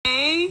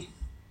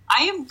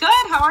I am good.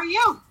 How are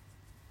you?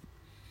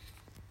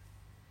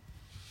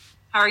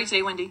 How are you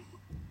today, Wendy?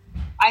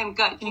 I am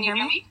good. Can you hear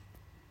me?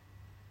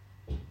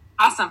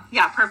 Awesome.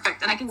 Yeah,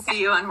 perfect. And I can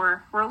see you, and we're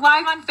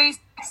live on Facebook.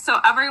 So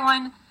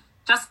everyone,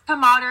 Jessica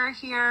Motter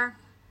here,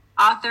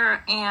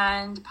 author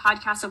and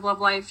podcast of Love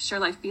Life, Share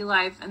Life, Be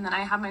Life. And then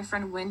I have my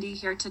friend Wendy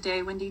here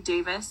today, Wendy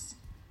Davis.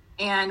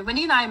 And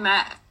Wendy and I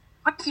met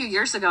quite a few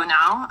years ago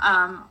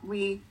now.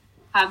 We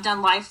have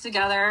done life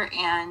together,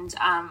 and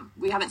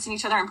we haven't seen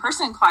each other in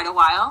person in quite a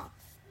while.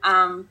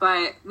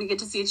 But we get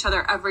to see each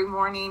other every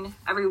morning,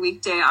 every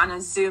weekday on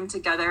a Zoom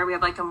together. We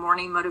have like a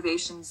morning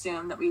motivation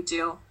Zoom that we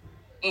do.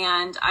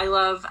 And I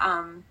love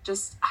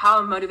just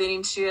how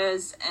motivated she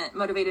is,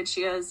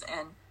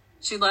 and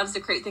she loves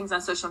to create things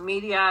on social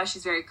media.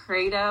 She's very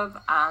creative.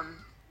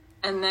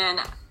 And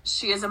then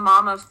she is a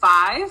mom of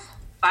five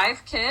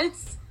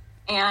kids,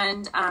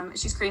 and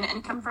she's creating an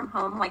income from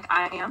home like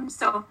I am.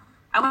 So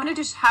I wanted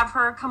to have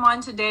her come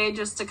on today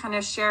just to kind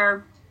of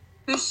share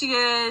who she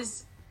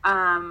is,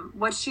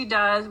 what she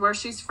does, where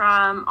she's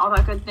from, all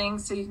that good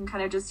things, so you can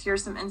kind of just hear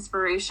some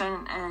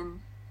inspiration, and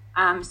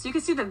so you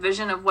can see the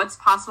vision of what's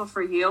possible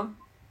for you,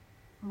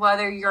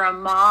 whether you're a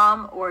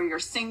mom or you're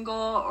single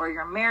or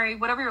you're married,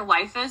 whatever your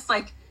life is.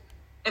 Like,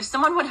 if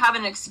someone would have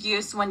an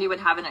excuse, Wendy would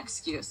have an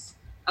excuse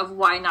of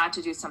why not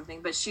to do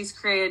something, but she's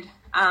created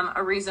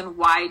a reason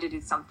why to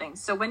do something.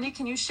 So Wendy,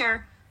 can you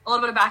share a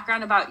little bit of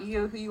background about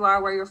you, who you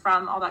are, where you're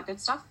from, all that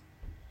good stuff?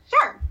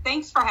 Sure.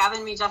 Thanks for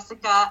having me,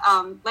 Jessica.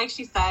 Like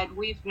she said,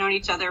 we've known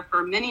each other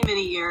for many,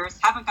 many years.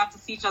 Haven't got to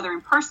see each other in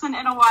person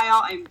in a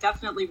while. I'm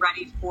definitely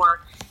ready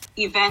for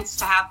events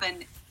to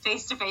happen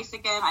face-to-face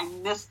again. I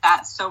miss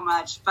that so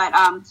much. But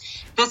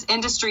this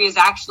industry is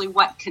actually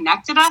what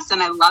connected us,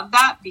 and I love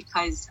that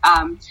because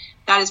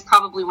that is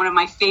probably one of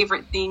my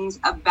favorite things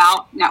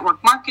about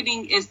network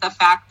marketing is the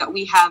fact that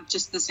we have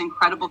just this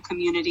incredible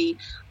community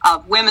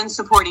of women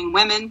supporting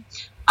women.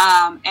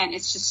 And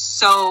it's just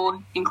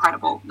so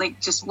incredible,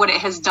 like just what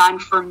it has done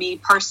for me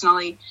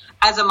personally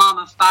as a mom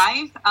of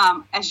five.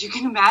 As you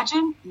can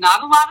imagine,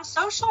 not a lot of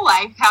social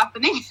life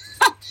happening.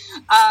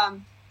 I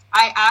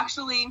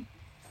actually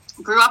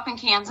grew up in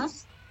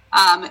Kansas,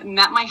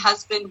 met my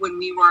husband when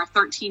we were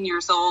 13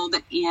 years old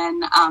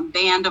in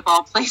band of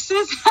all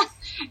places.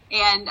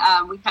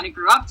 And we kind of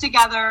grew up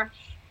together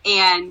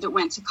and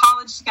went to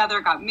college together,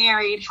 got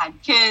married, had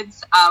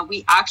kids.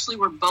 We actually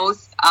were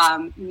both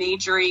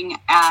majoring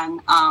at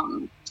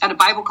a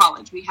Bible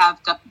college. We have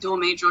dual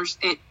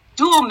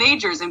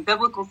majors in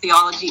biblical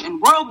theology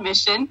and world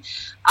mission.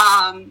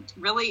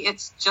 Really,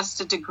 it's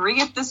just a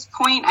degree at this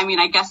point. I mean,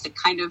 I guess it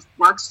kind of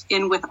works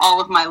in with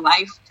all of my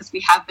life because we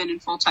have been in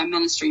full-time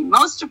ministry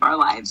most of our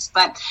lives.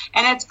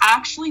 And it's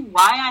actually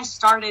why I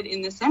started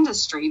in this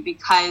industry,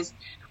 because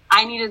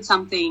I needed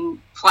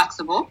something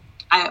flexible.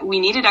 We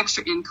needed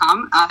extra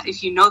income.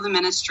 If you know the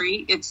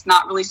ministry, it's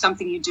not really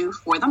something you do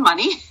for the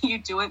money. You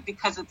do it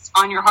because it's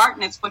on your heart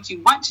and it's what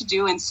you want to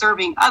do in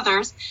serving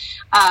others.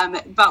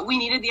 But we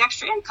needed the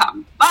extra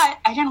income. But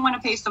I didn't want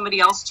to pay somebody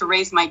else to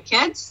raise my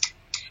kids.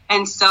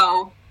 And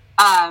so,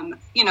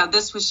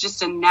 this was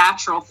just a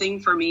natural thing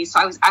for me. So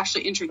I was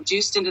actually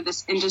introduced into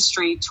this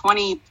industry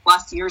 20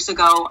 plus years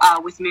ago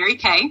with Mary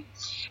Kay,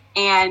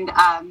 and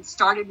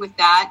started with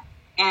that.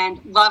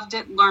 And loved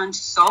it, learned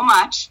so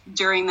much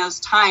during those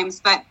times,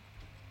 but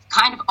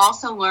kind of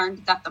also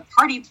learned that the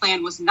party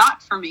plan was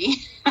not for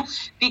me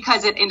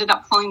because it ended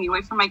up pulling me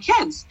away from my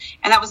kids.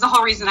 And that was the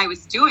whole reason I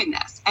was doing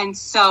this. And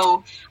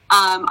so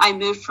I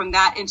moved from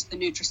that into the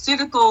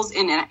nutraceuticals,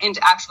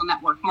 into actual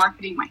network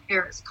marketing. My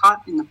hair is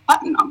caught in the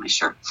button on my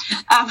shirt.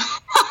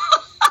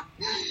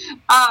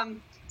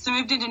 So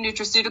moved into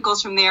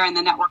nutraceuticals from there in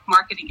the network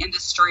marketing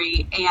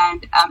industry.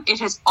 And it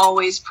has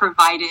always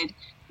provided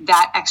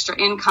that extra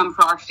income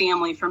for our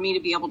family, for me to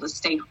be able to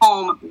stay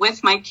home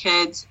with my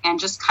kids and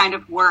just kind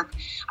of work.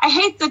 I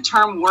hate the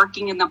term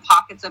working in the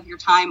pockets of your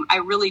time. I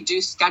really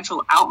do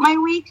schedule out my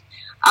week.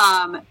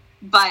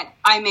 But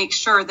I make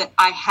sure that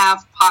I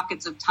have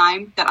pockets of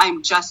time that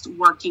I'm just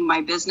working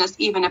my business,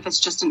 even if it's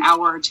just an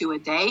hour or two a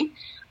day.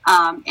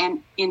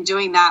 And in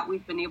doing that,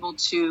 we've been able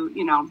to,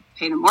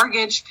 pay the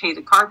mortgage, pay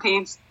the car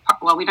payments.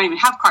 Well, we don't even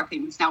have car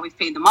payments now. We've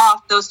paid them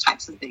off, those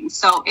types of things.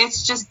 So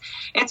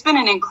it's been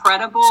an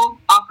incredible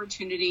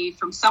opportunity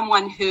from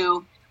someone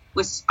who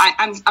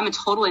I'm a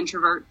total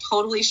introvert,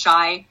 totally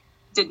shy,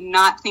 did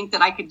not think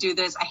that I could do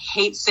this. I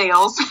hate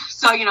sales.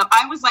 So,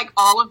 I was like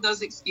all of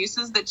those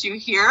excuses that you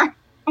hear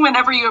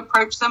whenever you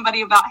approach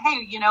somebody about,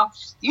 hey,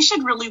 you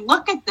should really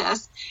look at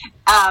this.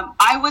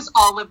 I was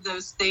all of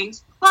those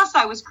things. Plus,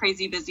 I was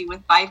crazy busy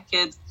with 5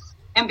 kids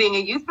and being a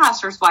youth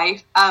pastor's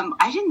wife.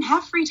 I didn't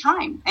have free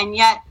time. And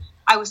yet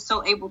I was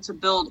still able to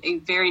build a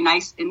very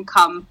nice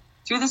income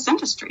through this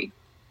industry.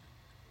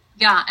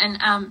 Yeah.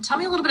 And tell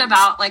me a little bit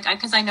about,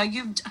 because I know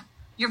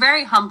you're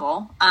very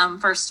humble,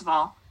 first of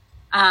all.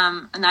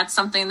 And that's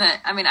something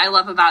that, I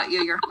love about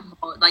you. You're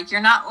humble.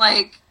 You're not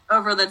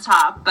over the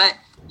top, but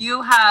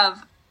you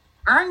have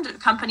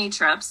earned company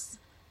trips.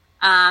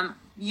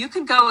 You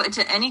could go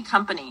to any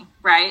company,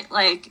 right?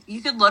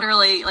 You could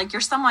literally,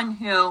 you're someone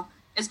who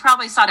is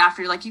probably sought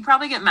after. Like, you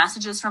probably get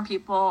messages from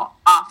people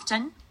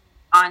often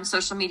on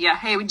social media.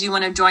 Hey, do you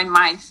want to join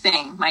my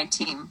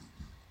team?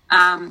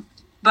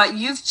 But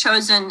you've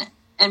chosen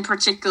in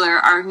particular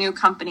our new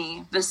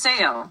company,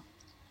 Viseo,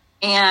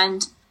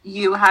 and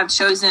you have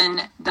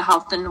chosen the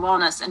health and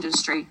wellness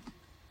industry.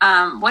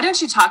 Why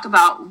don't you talk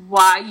about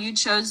why you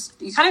chose,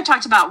 you kind of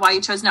talked about why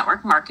you chose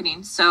network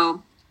marketing.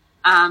 So,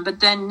 but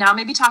then now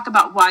maybe talk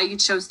about why you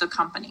chose the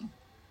company.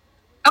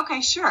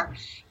 Okay, sure.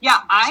 Yeah,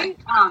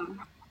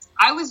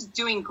 I was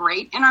doing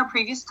great in our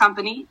previous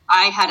company.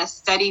 I had a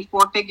steady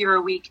 4-figure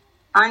a week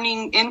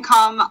earning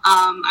income.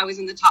 I was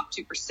in the top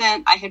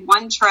 2%. I had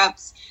won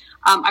trips.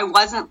 I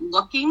wasn't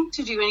looking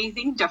to do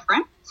anything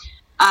different.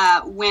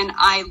 When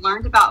I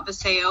learned about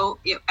Viseo,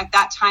 at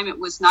that time, it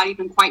was not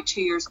even quite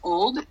 2 years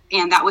old.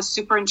 And that was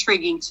super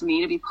intriguing to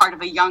me to be part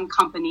of a young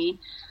company.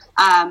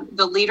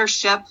 The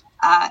leadership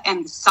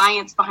and the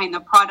science behind the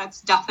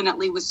products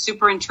definitely was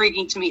super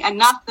intriguing to me,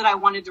 enough that I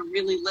wanted to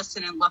really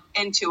listen and look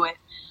into it.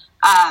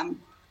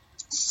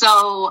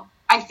 So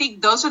I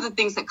think those are the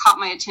things that caught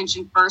my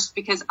attention first,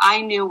 because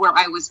I knew where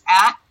I was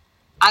at.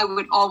 I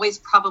would always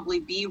probably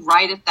be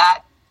right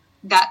at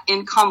that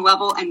income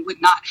level and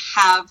would not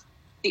have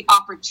the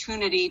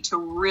opportunity to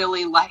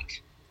really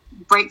like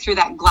break through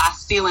that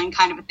glass ceiling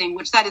kind of a thing,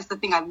 which that is the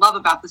thing I love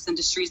about this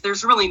industry, is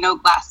there's really no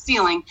glass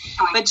ceiling,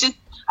 but just,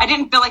 I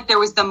didn't feel like there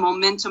was the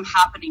momentum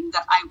happening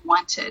that I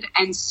wanted.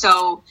 And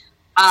so,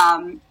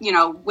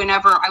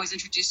 whenever I was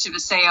introduced to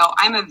Viseo,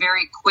 I'm a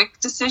very quick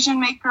decision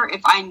maker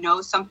if I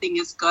know something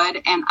is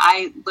good. And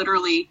I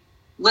literally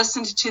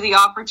listened to the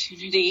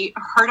opportunity,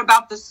 heard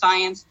about the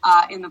science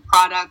in the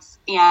products,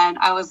 and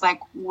I was like,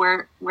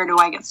 where do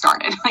I get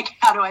started? Like,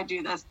 how do I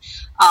do this?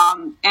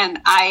 And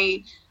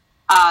I,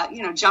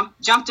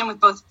 jumped in with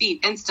both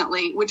feet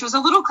instantly, which was a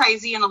little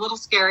crazy and a little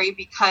scary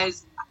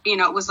because,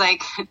 it was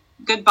like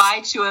goodbye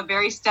to a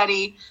very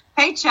steady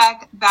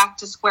paycheck, back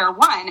to square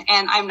one.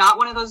 And I'm not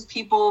one of those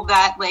people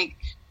that like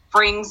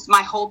brings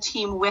my whole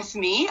team with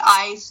me.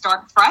 I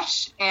start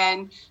fresh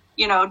and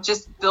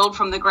just build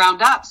from the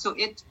ground up. So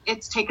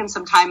it's taken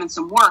some time and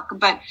some work,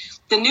 but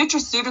the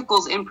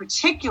nutraceuticals in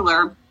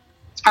particular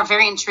are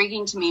very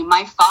intriguing to me.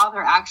 My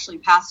father actually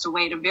passed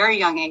away at a very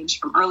young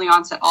age from early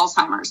onset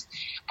Alzheimer's.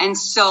 And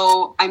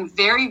so I'm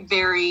very,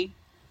 very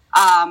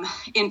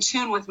in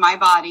tune with my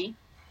body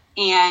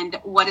and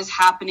what is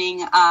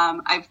happening.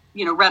 I've,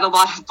 read a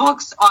lot of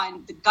books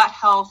on the gut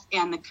health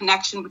and the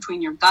connection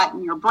between your gut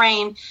and your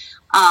brain,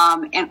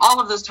 and all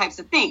of those types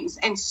of things.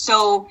 And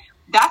so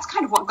that's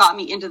kind of what got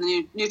me into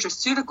the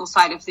nutraceutical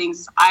side of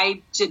things.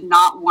 I did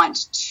not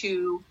want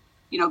to,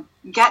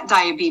 get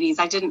diabetes.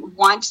 I didn't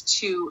want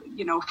to,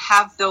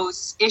 have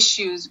those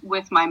issues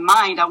with my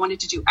mind. I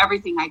wanted to do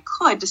everything I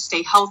could to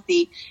stay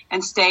healthy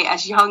and stay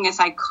as young as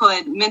I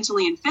could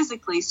mentally and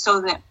physically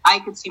so that I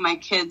could see my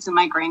kids and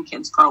my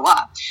grandkids grow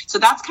up. So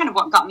that's kind of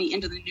what got me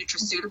into the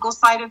nutraceutical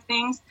side of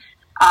things,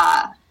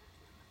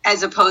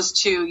 as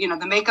opposed to,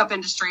 the makeup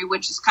industry,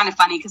 which is kind of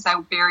funny because I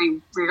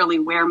very rarely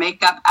wear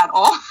makeup at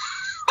all.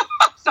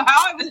 So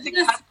how I was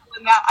successful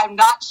in that, I'm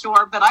not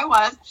sure, but I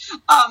was.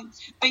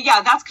 But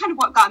yeah, that's kind of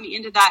what got me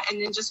into that.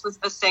 And then just with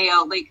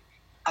Viseo, like,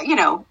 as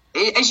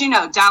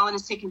Dallin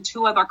has taken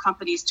 2 other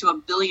companies to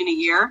 $1 billion a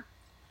year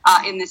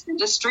in this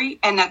industry.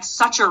 And that's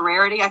such a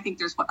rarity. I think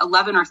there's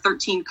 11 or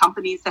 13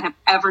 companies that have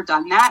ever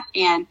done that.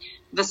 And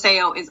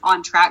Viseo is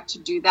on track to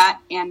do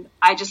that. And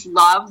I just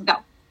love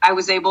that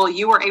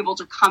you were able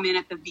to come in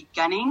at the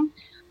beginning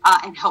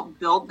and help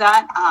build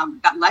that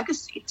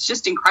legacy. It's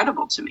just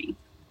incredible to me.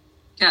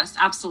 Yes,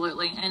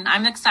 absolutely. And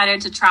I'm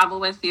excited to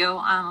travel with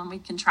you. We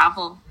can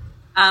travel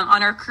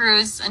on our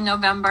cruise in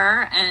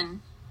November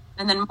and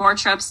then more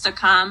trips to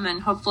come.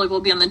 And hopefully we'll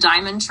be on the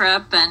diamond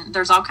trip. And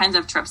there's all kinds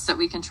of trips that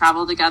we can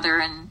travel together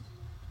and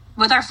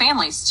with our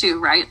families too,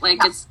 right?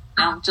 Like, it's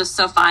just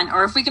so fun.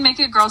 Or if we can make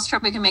it a girls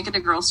trip, we can make it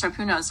a girls trip.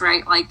 Who knows,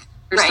 right? Like,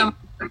 there's so many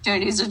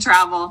opportunities to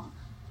travel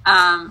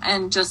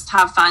and just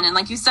have fun. And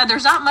like you said,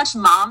 there's not much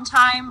mom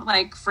time,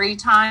 like free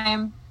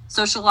time,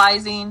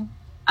 socializing.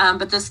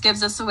 But this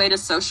gives us a way to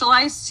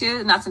socialize too.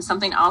 And that's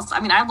something else. I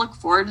mean, I look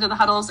forward to the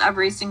huddles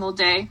every single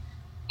day.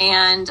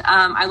 And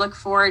I look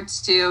forward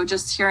to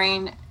just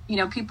hearing,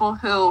 people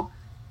who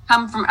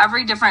come from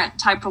every different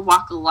type of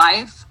walk of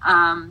life.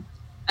 And,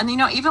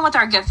 even with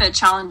our Get Fit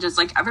challenges,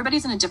 like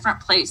everybody's in a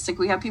different place. Like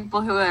we have people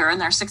who are in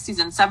their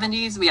 60s and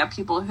 70s. We have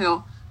people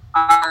who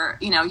are,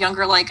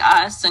 younger like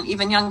us and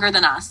even younger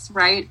than us.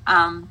 Right.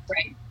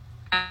 Right.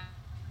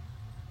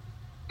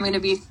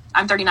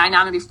 I'm 39 now.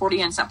 I'm going to be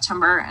 40 in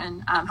September.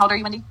 And how old are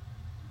you, Wendy?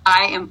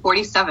 I am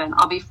 47.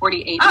 I'll be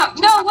 48. Oh,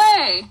 no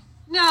way.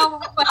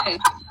 No way.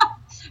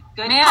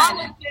 Good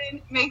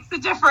collagen makes a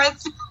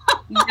difference.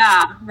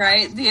 Yeah,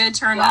 right. The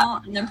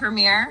Eternal and then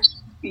Premier.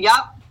 Yep,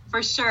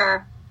 for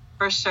sure.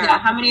 Yeah,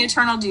 how many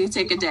Eternal do you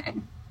take a day?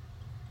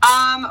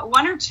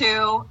 1 or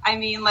 2. I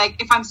mean,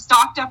 like if I'm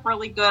stocked up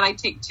really good, I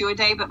take 2 a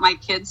day, but my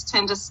kids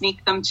tend to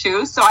sneak them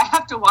too. So I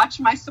have to watch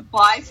my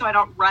supply so I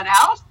don't run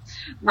out.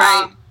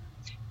 Right.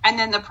 And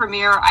then the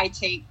Premier, I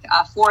take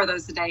 4 of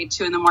those a day,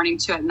 2 in the morning,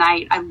 2 at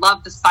night. I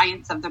love the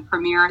science of the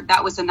Premier.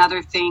 That was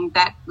another thing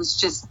that was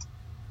just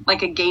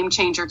like a game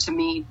changer to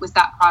me, was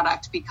that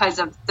product, because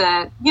of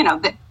the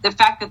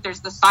fact that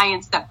there's the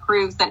science that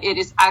proves that it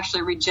is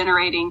actually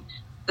regenerating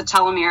the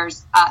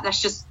telomeres.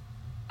 That's just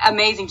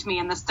amazing to me,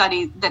 in the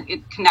study that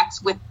it connects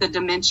with the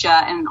dementia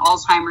and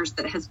Alzheimer's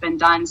that has been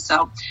done.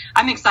 So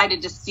I'm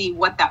excited to see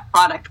what that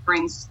product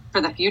brings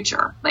for the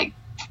future. Like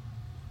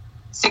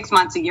 6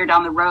 months, a year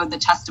down the road, the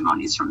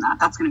testimonies from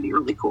that's going to be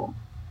really cool.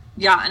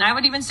 Yeah. And I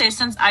would even say,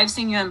 since I've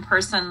seen you in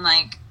person,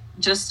 like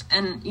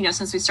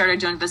since we started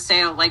doing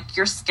Viseo, like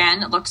your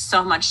skin looks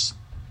so much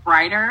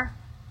brighter.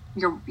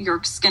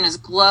 Your skin is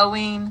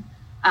glowing.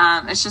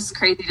 It's just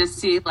crazy to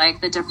see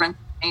like the difference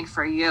made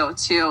for you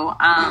too.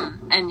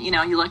 And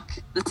you look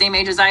the same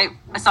age as I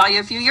saw you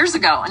a few years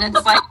ago, and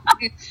it's like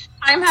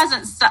time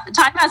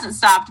hasn't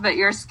stopped, but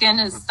your skin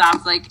has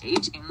stopped like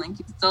aging. Like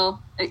you still,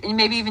 and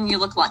maybe even you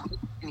look like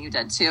you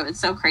did too.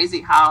 It's so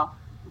crazy how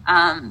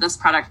this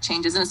product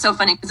changes. And it's so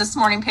funny because this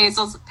morning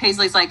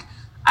Paisley's like,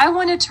 I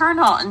want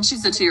Eternal, and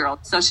she's a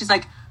 2-year-old, so she's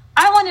like,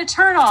 I want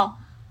Eternal,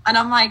 and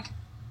I'm like,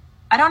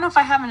 I don't know if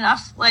I have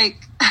enough, like,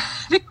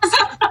 because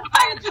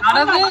I'm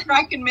out of it. Sure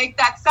I can make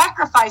that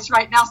sacrifice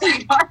right now,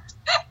 sweetheart.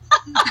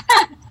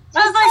 I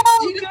was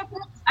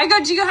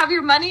like, do you have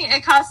your money?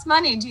 It costs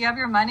money. Do you have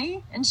your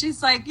money? And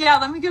she's like, yeah,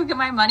 let me go get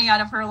my money out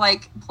of her,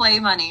 like,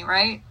 play money,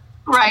 right?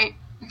 Right.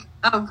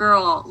 Oh,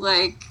 girl,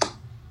 like,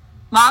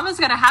 Mom is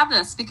going to have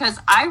this, because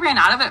I ran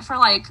out of it for,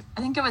 like, I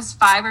think it was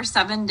 5 or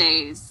 7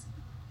 days.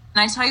 And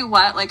I tell you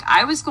what, like,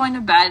 I was going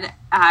to bed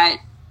at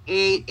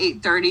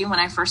 8:30 when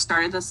I first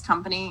started this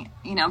company.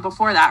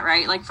 Before that,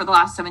 right? Like, for the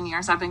last 7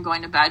 years, I've been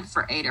going to bed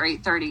for 8 or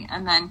 8:30.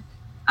 And then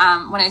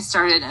when I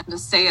started in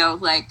Viseo,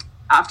 like,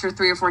 after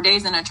 3 or 4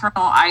 days in Eternal,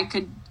 I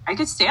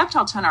could stay up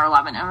till 10 or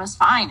 11, and it was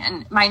fine.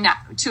 And my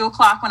 2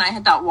 o'clock, when I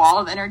hit that wall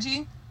of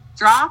energy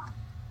drop,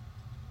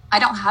 I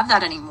don't have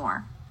that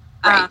anymore.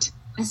 Right.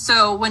 And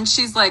so when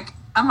she's like,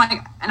 I'm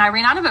like, and I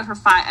ran out of it for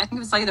I think it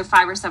was like either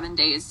 5 or 7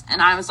 days. And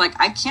I was like,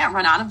 I can't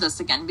run out of this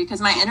again, because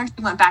my energy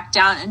went back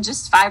down in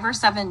just 5 or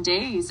 7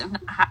 days of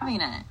not having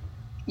it.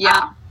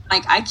 Yeah.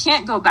 Like, I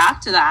can't go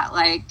back to that.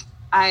 Like,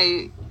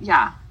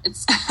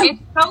 it's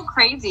so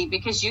crazy,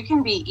 because you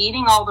can be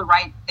eating all the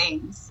right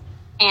things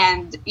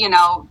and,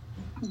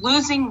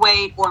 losing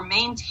weight or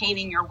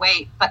maintaining your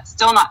weight, but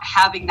still not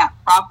having that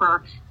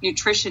proper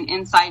nutrition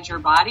inside your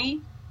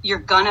body. You're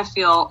going to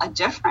feel a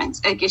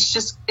difference. Like,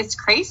 it's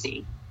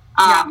crazy.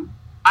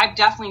 I've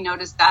definitely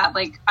noticed that.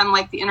 Like, I'm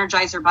like the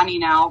Energizer Bunny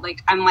now.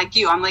 Like, I'm like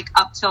you. I'm like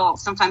up till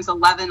sometimes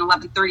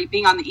 11:30.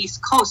 Being on the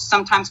East Coast,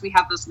 sometimes we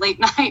have those late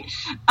night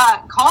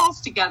calls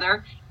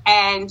together,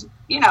 and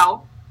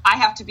I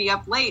have to be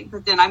up late,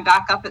 but then I'm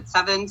back up at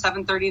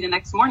 7:30 the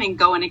next morning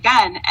going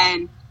again.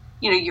 And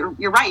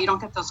you're right. You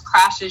don't get those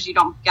crashes. You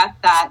don't get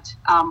that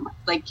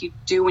like you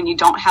do when you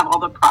don't have all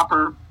the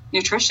proper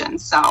nutrition.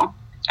 So.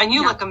 And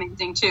you look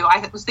amazing too. I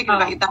was thinking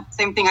about that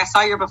same thing. I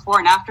saw your before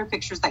and after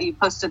pictures that you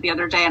posted the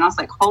other day, and I was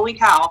like, holy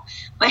cow.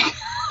 Like,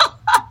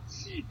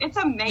 it's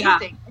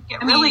amazing. Yeah.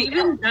 Like,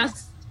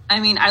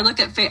 I look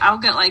at, I'll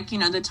get like,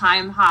 the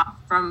time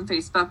hop from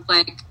Facebook,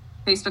 like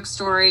Facebook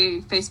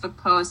story, Facebook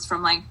post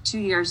from like 2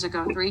 years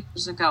ago, 3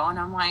 years ago. And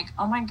I'm like,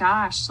 oh my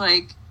gosh,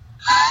 like,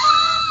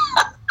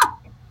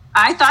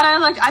 I thought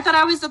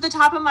I was at the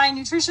top of my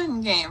nutrition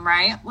game,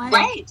 right? Like,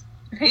 right.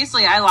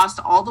 Paisley, I lost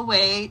all the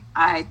weight.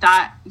 I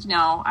thought,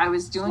 I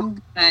was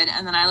doing good.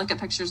 And then I look at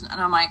pictures and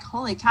I'm like,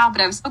 holy cow,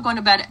 but I was still going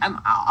to bed.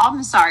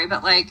 I'm sorry,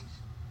 but like,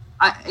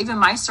 even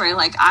my story,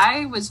 like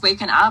I was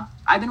waking up,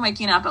 I've been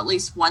waking up at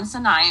least once a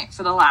night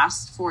for the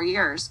last 4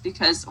 years,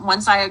 because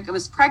once I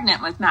was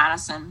pregnant with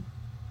Madison,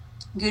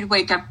 you'd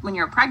wake up when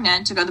you're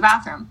pregnant to go to the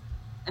bathroom.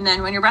 And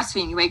then when you're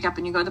breastfeeding, you wake up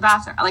and you go to the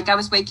bathroom. Like, I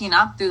was waking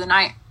up through the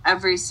night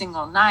every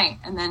single night.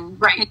 And then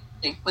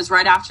Paisley was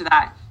right after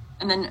that.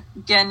 And then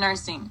again,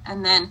 nursing.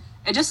 And then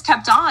it just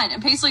kept on.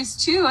 And Paisley's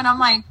too. And I'm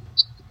like,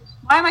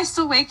 why am I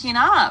still waking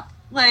up?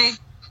 Like,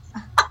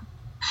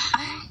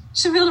 I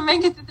should be able to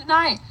make it through the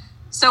night.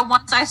 So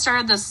once I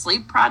started the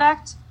sleep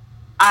product,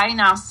 I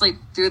now sleep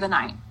through the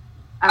night.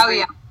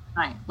 Every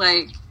night.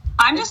 Like,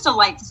 I'm just a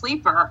light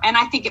sleeper. And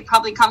I think it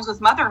probably comes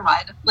with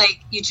motherhood. Like,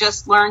 you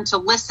just learn to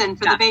listen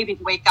for the baby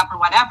to wake up or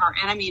whatever.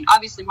 And I mean,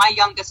 obviously my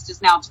youngest is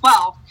now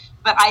 12.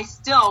 But I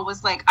still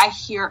was like, I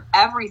hear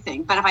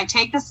everything. But if I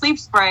take the sleep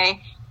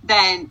spray,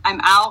 then I'm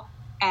out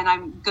and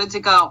I'm good to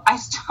go. I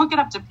still get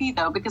up to pee,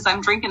 though, because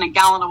I'm drinking a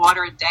gallon of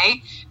water a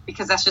day,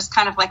 because that's just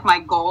kind of like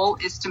my goal,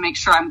 is to make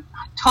sure I'm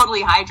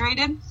totally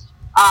hydrated.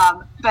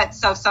 But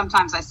so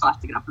sometimes I still have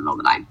to get up in the middle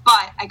of the night.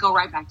 But I go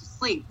right back to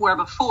sleep, where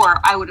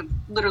before I would have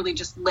literally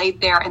just laid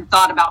there and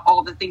thought about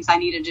all the things I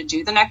needed to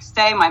do the next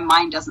day. My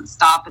mind doesn't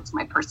stop. It's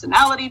my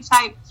personality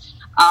type.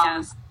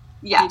 Yes,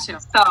 yeah. Me too.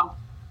 So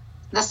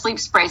the sleep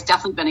spray has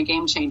definitely been a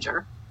game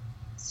changer.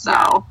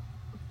 So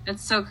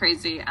it's so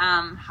crazy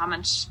how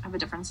much of a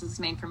difference it's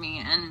made for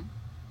me. And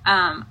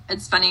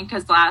it's funny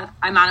because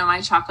I'm out of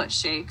my chocolate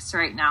shakes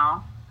right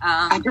now.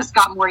 I just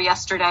got more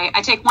yesterday.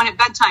 I take one at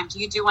bedtime. Do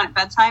you do one at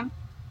bedtime?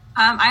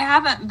 I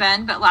haven't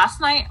been, but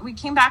last night we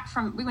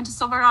went to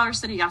Silver Dollar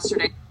City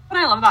yesterday. What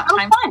I love about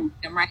time,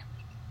 right?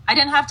 I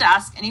didn't have to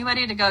ask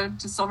anybody to go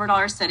to Silver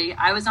Dollar City.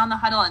 I was on the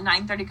huddle at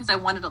 9:30 because I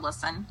wanted to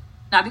listen,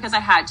 not because I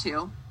had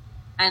to.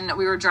 And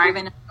we were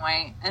driving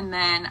anyway. And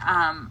then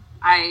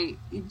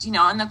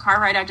in the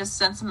car ride, I just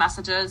sent some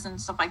messages and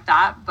stuff like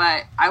that.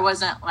 But I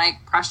wasn't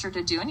like pressured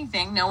to do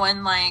anything. No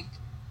one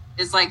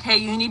is like, hey,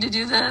 you need to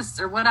do this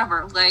or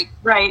whatever.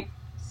 Right.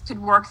 Could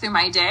work through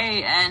my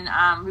day.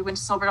 And we went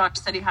to Silver Dollar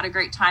City, had a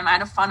great time. I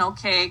had a funnel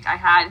cake. I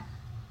had,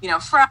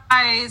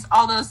 fries,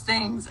 all those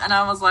things. And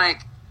I was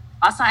like,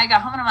 last night I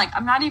got home and I'm like,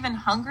 I'm not even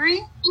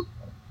hungry.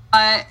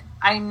 But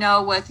I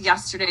know with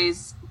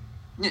yesterday's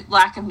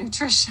lack of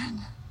nutrition,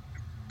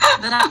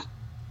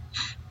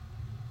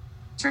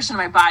 nutrition in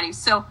my body.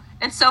 So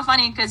it's so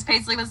funny because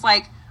Paisley was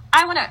like,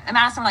 I want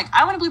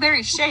a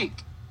blueberry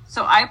shake.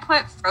 So I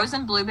put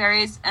frozen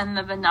blueberries in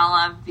the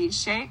vanilla of these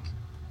shake.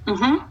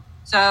 Mm-hmm.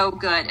 So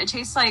good. It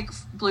tastes like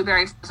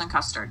blueberry frozen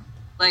custard.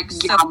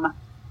 Yum.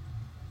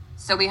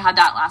 So we had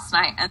that last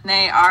night, and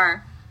they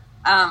are,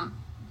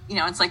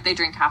 it's like they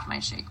drink half my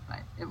shake, but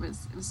it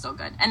was so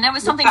good. And that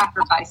was something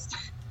sacrificed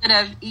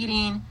instead of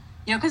eating,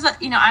 because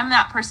I'm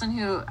that person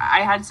who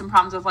I had some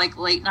problems with like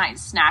late night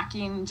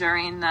snacking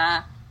during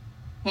the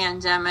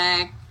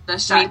pandemic, the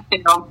shut.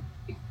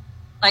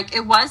 Like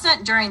it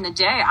wasn't during the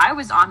day. I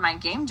was on my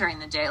game during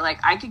the day. Like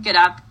I could get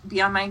up,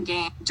 be on my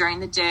game during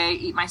the day,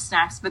 eat my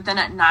snacks. But then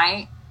at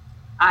night,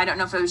 I don't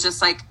know if it was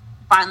just like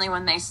finally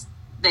when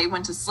they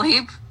went to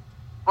sleep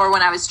or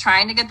when I was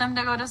trying to get them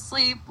to go to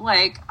sleep,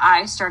 like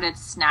I started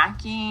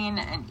snacking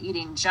and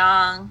eating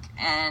junk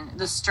and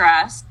the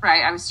stress,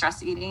 right? I was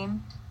stress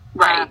eating.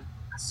 Right.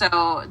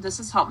 So this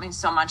has helped me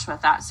so much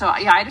with that. So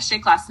yeah, I had a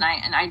shake last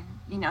night and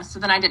so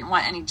then I didn't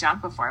want any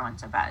junk before I went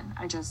to bed.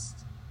 I just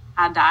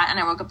had that. And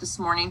I woke up this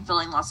morning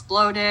feeling less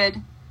bloated,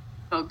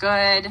 feel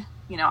good,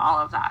 all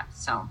of that.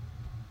 So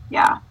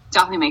yeah,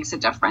 definitely makes a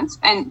difference.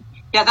 And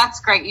yeah,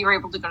 that's great. You were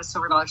able to go to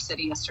Silver Dollar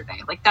City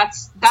yesterday. Like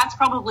that's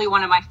probably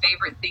one of my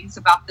favorite things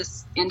about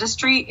this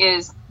industry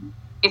is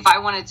if I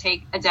want to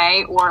take a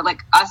day or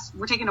like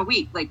we're taking a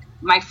week, like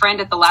my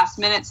friend at the last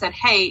minute said,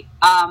 hey,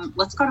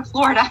 let's go to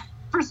Florida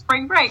for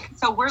spring break.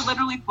 So we're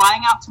literally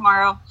flying out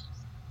tomorrow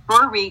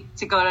for a week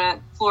to go to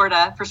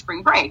Florida for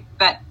spring break.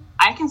 But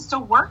I can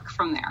still work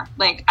from there.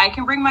 Like I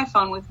can bring my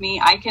phone with me.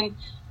 I can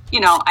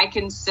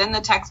send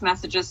the text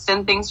messages,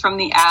 send things from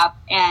the app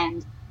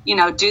and,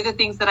 do the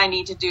things that I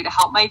need to do to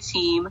help my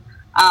team.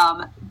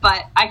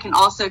 But I can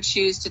also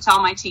choose to tell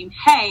my team,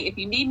 hey, if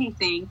you need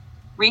anything,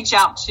 reach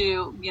out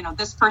to,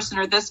 this person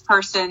or this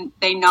person.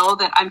 They know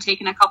that I'm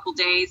taking a couple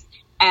days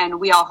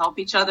and we all help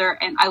each other.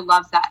 And I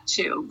love that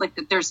too. Like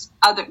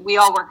that we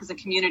all work as a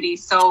community.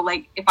 So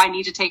like if I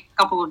need to take a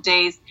couple of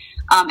days,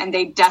 and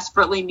they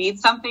desperately need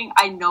something,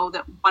 I know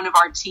that one of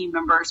our team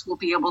members will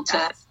be able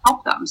to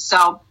help them.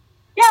 So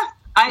yeah,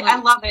 I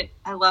love it.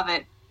 I love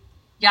it.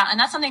 Yeah. And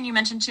that's something you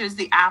mentioned too, is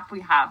the app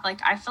we have.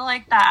 Like, I feel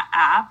like that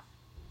app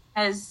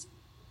has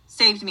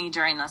saved me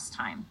during this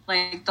time.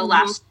 Like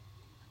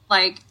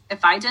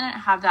if I didn't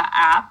have that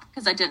app,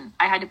 because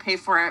I had to pay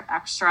for it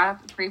extra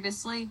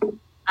previously.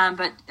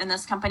 But in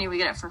this company, we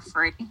get it for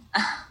free.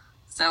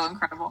 So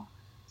incredible.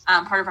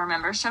 Part of our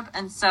membership.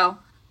 And so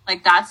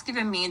like that's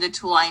given me the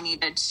tool I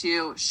needed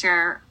to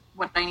share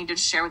what I needed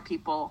to share with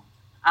people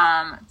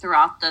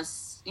throughout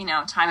this,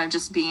 time of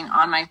just being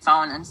on my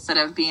phone instead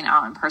of being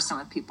out in person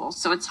with people.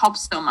 So it's helped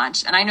so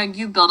much. And I know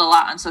you build a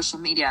lot on social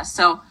media.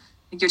 So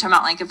like you're talking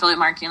about like affiliate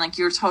marketing, like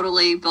you're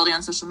totally building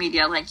on social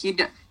media. Like you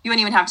wouldn't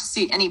even have to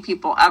see any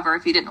people ever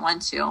if you didn't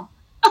want to.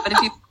 But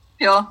if you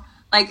feel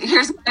like,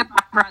 here's my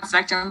broad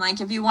spectrum. Like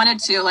if you wanted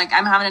to, like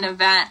I'm having an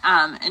event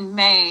in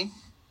May,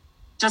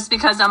 just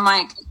because I'm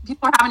like,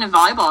 people are having a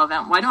volleyball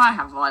event. Why don't I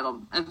have a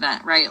volleyball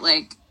event, right?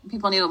 Like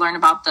people need to learn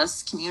about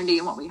this community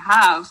and what we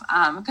have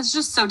because it's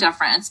just so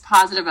different. It's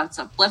positive. It's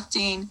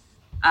uplifting.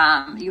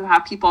 You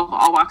have people of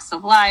all walks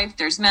of life.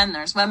 There's men,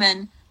 there's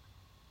women.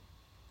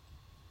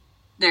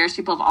 There's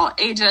people of all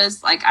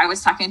ages. Like I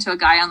was talking to a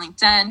guy on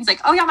LinkedIn. He's like,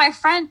 oh yeah, my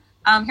friend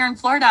here in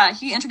Florida,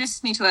 he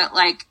introduced me to it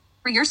like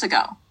 3 years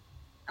ago.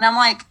 And I'm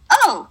like,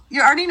 oh,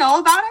 you already know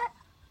about it?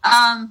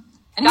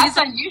 And that's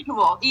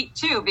unusual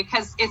too,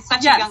 because it's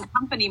such a young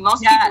company.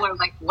 Most people are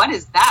like, what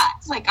is that?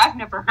 It's like, I've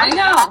never heard of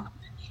that.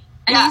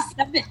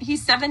 And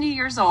he's 70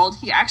 years old.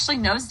 He actually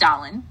knows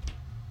Dallin.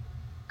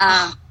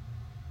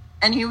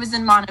 And he was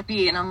in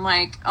Montague. And I'm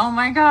like, oh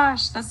my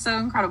gosh, that's so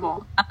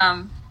incredible.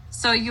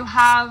 So you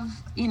have,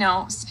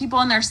 people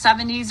in their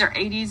 70s or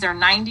 80s or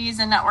 90s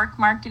in network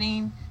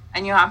marketing.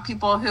 And you have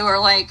people who are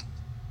like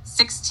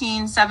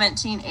 16,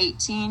 17,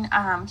 18.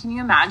 Can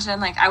you imagine?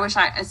 Like,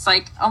 it's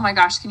like, oh my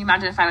gosh, can you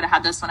imagine if I would have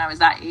had this when I was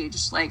that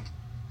age? Like,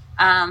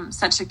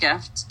 such a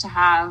gift to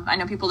have. I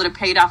know people that have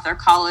paid off their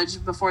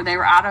college before they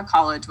were out of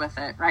college with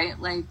it, right?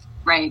 Like,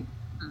 right.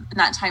 And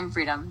that time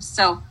freedom.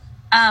 So,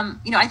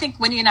 I think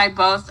Wendy and I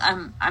both,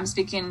 I'm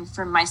speaking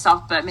for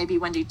myself, but maybe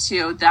Wendy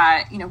too,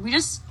 that, we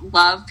just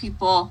love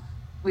people.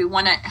 We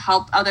want to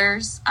help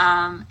others.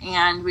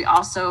 And we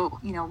also,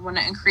 want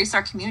to increase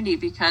our community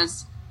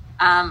because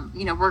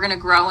we're going to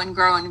grow and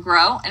grow and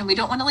grow, and we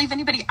don't want to leave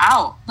anybody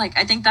out. Like,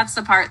 I think that's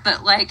the part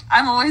that, like,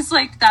 I'm always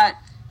like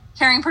that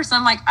caring person.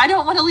 I'm like, I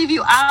don't want to leave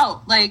you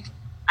out. Like,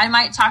 I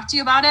might talk to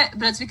you about it,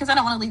 but it's because I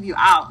don't want to leave you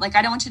out. Like,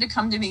 I don't want you to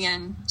come to me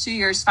in 2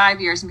 years,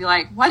 5 years and be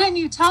like, why didn't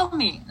you tell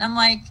me? And I'm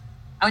like,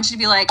 I want you to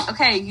be like,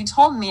 okay, you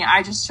told me,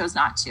 I just chose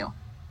not to.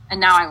 And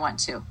now I want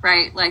to,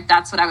 right? Like,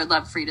 that's what I would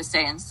love for you to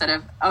say instead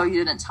of, oh,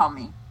 you didn't tell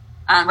me.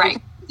 Right.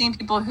 I've seen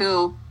people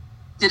who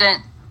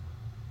didn't,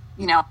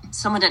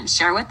 someone didn't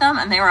share with them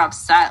and they were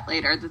upset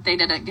later that they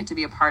didn't get to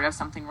be a part of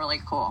something really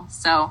cool.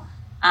 So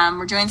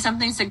we're doing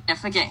something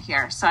significant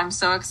here. So I'm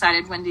so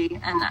excited, Wendy,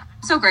 and I'm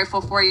so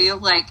grateful for you.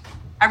 Like,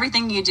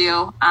 everything you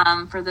do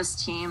for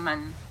this team.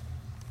 And,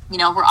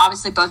 we're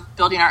obviously both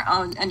building our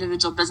own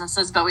individual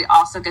businesses, but we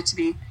also get to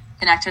be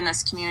connected in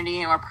this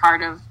community, and we're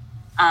part of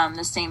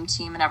the same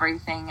team and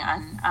everything.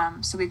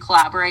 And so we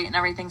collaborate and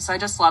everything. So I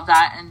just love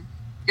that. And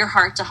your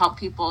heart to help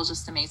people is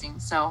just amazing.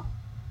 So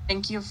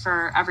thank you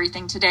for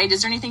everything today.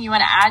 Is there anything you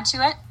want to add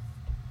to it?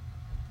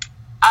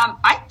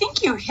 I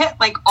think you hit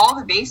like all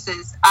the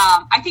bases.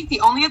 I think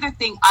the only other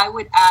thing I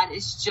would add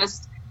is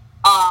just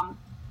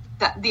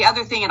the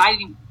other thing, and I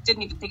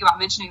didn't even think about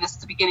mentioning this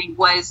at the beginning,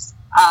 was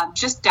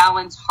just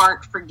Dallin's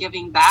heart for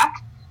giving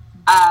back.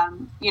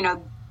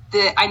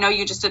 I know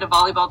you just did a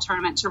volleyball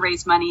tournament to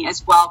raise money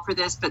as well for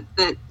this, but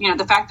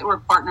the fact that we're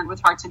partnered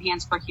with Hearts and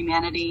Hands for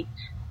Humanity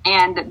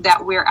and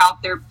that we're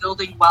out there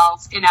building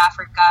wells in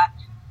Africa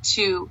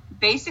to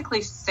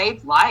basically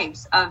save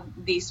lives of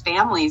these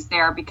families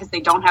there because they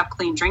don't have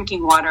clean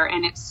drinking water.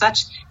 And it's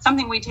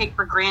something we take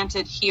for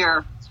granted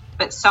here,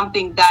 but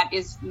something that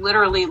is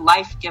literally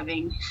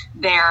life-giving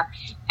there.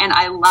 And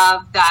I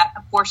love that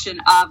a portion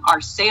of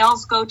our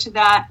sales go to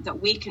that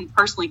we can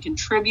personally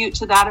contribute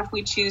to that if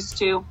we choose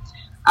to.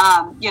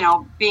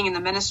 Being in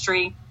the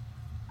ministry,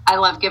 I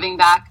love giving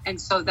back.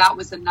 And so that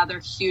was another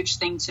huge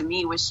thing to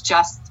me, was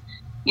just,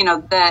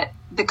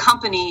 the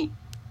company,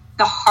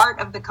 the heart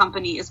of the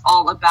company is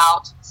all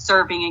about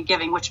serving and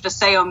giving, which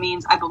Viseo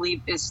means, I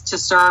believe, is to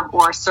serve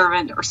or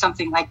servant or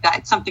something like that.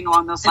 It's something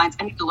along those lines.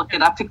 I need to look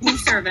it up again.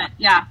 Servant,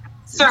 yeah.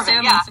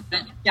 Servant, yeah.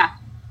 Yeah.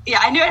 Yeah,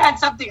 I knew it had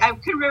something. I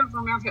couldn't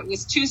remember if it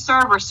was to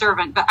serve or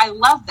servant, but I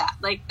love that.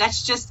 Like,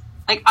 that's just,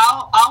 like,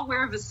 I'll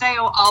wear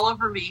Viseo all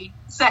over me,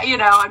 so,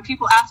 and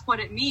people ask what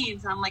it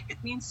means. And I'm like,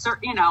 it means,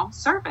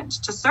 servant,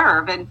 to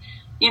serve. And,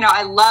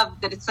 I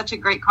love that it's such a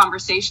great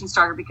conversation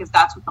starter because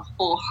that's what the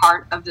whole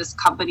heart of this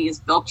company is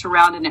built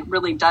around. And it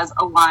really does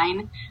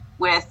align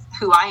with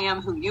who I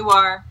am, who you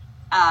are.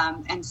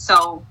 And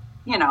so,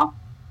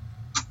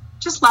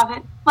 just love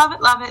it. Love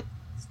it. Love it.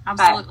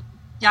 Absolutely. But,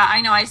 yeah,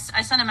 I know. I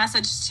sent a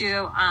message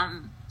to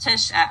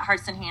Tish at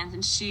Hearts and Hands,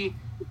 and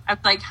I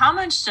was like, how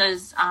much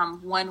does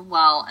one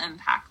well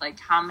impact? Like,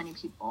 how many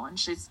people? And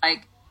she's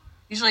like,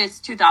 usually it's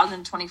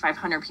 2,000,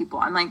 2,500 people.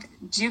 I'm like,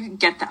 do you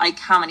get that? Like,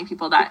 how many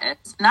people that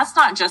is? And that's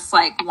not just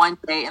like one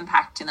day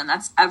impacting them.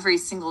 That's every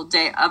single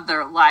day of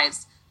their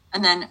lives.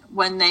 And then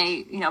when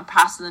they,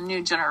 pass to the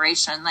new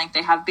generation, like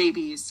they have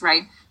babies,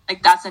 right?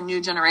 Like, that's a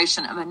new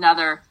generation of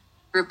another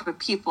group of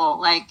people.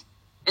 Like,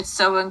 it's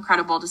so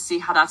incredible to see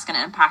how that's going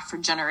to impact for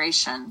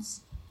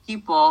generations.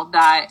 People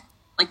that,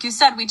 like you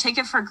said, we take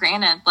it for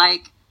granted.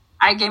 Like,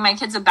 I gave my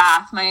kids a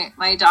bath.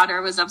 My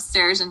daughter was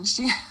upstairs and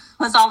she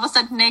was all of a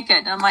sudden naked.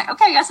 And I'm like,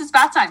 okay, yes, it's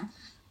bath time.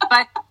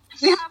 But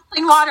we have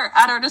clean water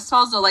at our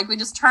disposal. Like, we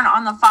just turn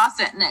on the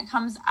faucet and it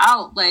comes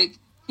out. Like,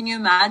 can you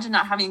imagine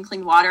not having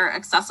clean water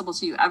accessible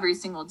to you every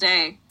single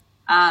day,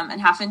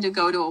 and having to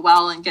go to a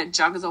well and get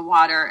jugs of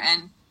water?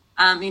 And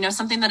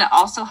something that it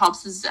also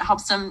helps is it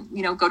helps them,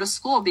 go to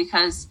school,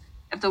 because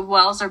if the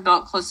wells are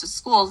built close to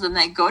schools, then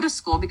they go to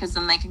school because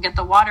then they can get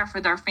the water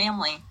for their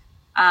family.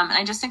 And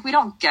I just think we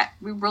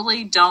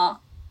really don't.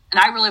 And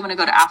I really want to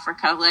go to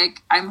Africa.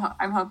 Like,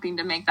 I'm hoping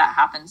to make that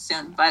happen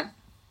soon, but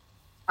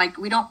like,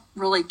 we don't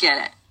really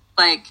get it.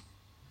 Like,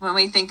 when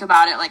we think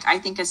about it, like, I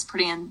think it's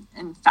pretty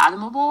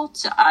unfathomable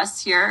to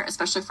us here,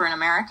 especially for in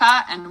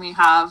America. And we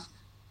have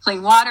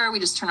clean water. We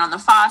just turn on the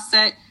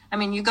faucet. I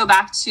mean, you go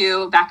back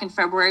in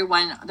February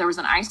when there was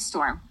an ice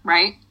storm,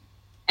 right?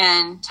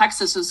 And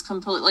Texas was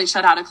completely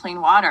shut out of clean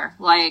water.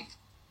 Like,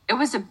 it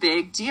was a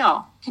big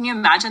deal. Can you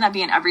imagine that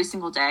being every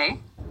single day?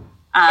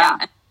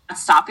 And not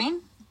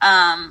stopping?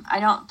 I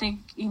don't think,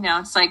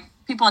 it's like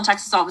people in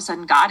Texas all of a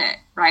sudden got it,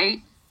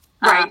 right?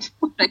 Right.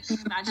 But can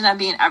you imagine that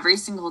being every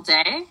single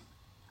day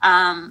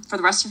for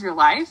the rest of your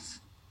life?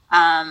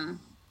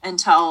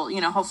 Until,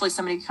 hopefully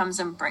somebody comes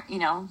and,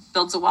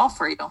 builds a well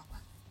for you.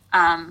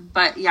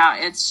 But yeah,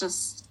 it's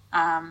just,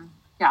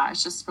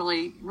 it's just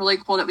really, really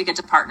cool that we get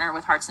to partner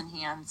with Hearts and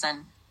Hands,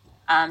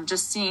 and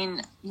just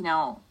seeing,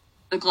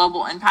 the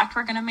global impact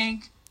we're going to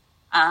make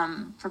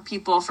for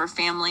people, for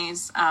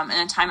families in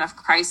a time of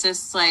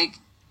crisis. Like,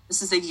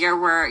 this is a year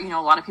where,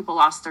 a lot of people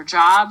lost their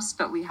jobs,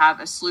 but we have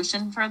a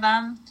solution for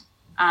them.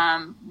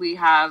 We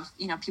have,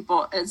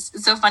 people,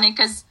 it's so funny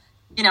because,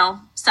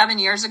 7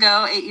 years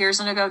ago, 8 years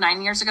ago,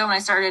 9 years ago, when I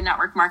started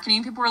network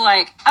marketing, people were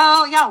like,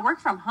 oh yeah, work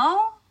from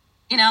home.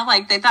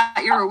 Like, they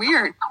thought you were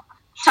weird.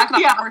 Talk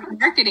about network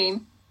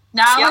marketing.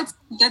 Now it's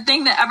the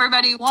thing that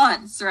everybody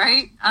wants,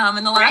 right?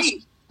 In the last,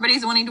 Right.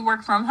 everybody's wanting to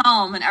work from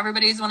home, and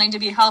everybody's wanting to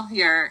be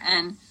healthier,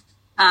 and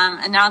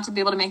now to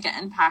be able to make an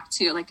impact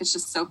too. Like, it's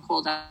just so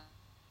cool to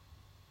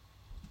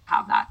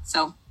have that.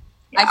 So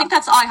I think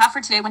that's all I have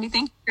for today. Wendy,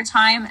 thank you for your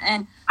time,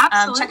 and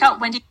check out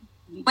Wendy.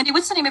 Wendy,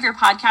 what's the name of your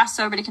podcast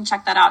so everybody can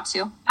check that out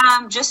too?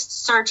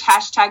 Just search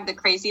 #The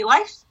Crazy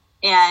Life,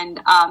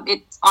 and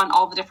it's on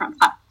all the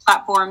different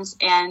platforms,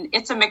 and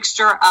it's a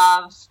mixture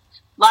of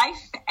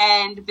life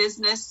and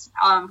business,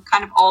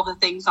 kind of all the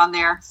things on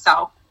there.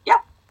 So yeah,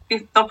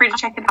 feel free to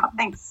check it out.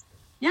 Thanks.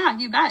 Yeah,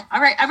 you bet.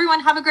 All right, everyone,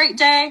 have a great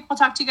day. We'll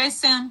talk to you guys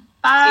soon.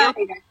 Bye.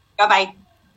 See you later. Bye-bye.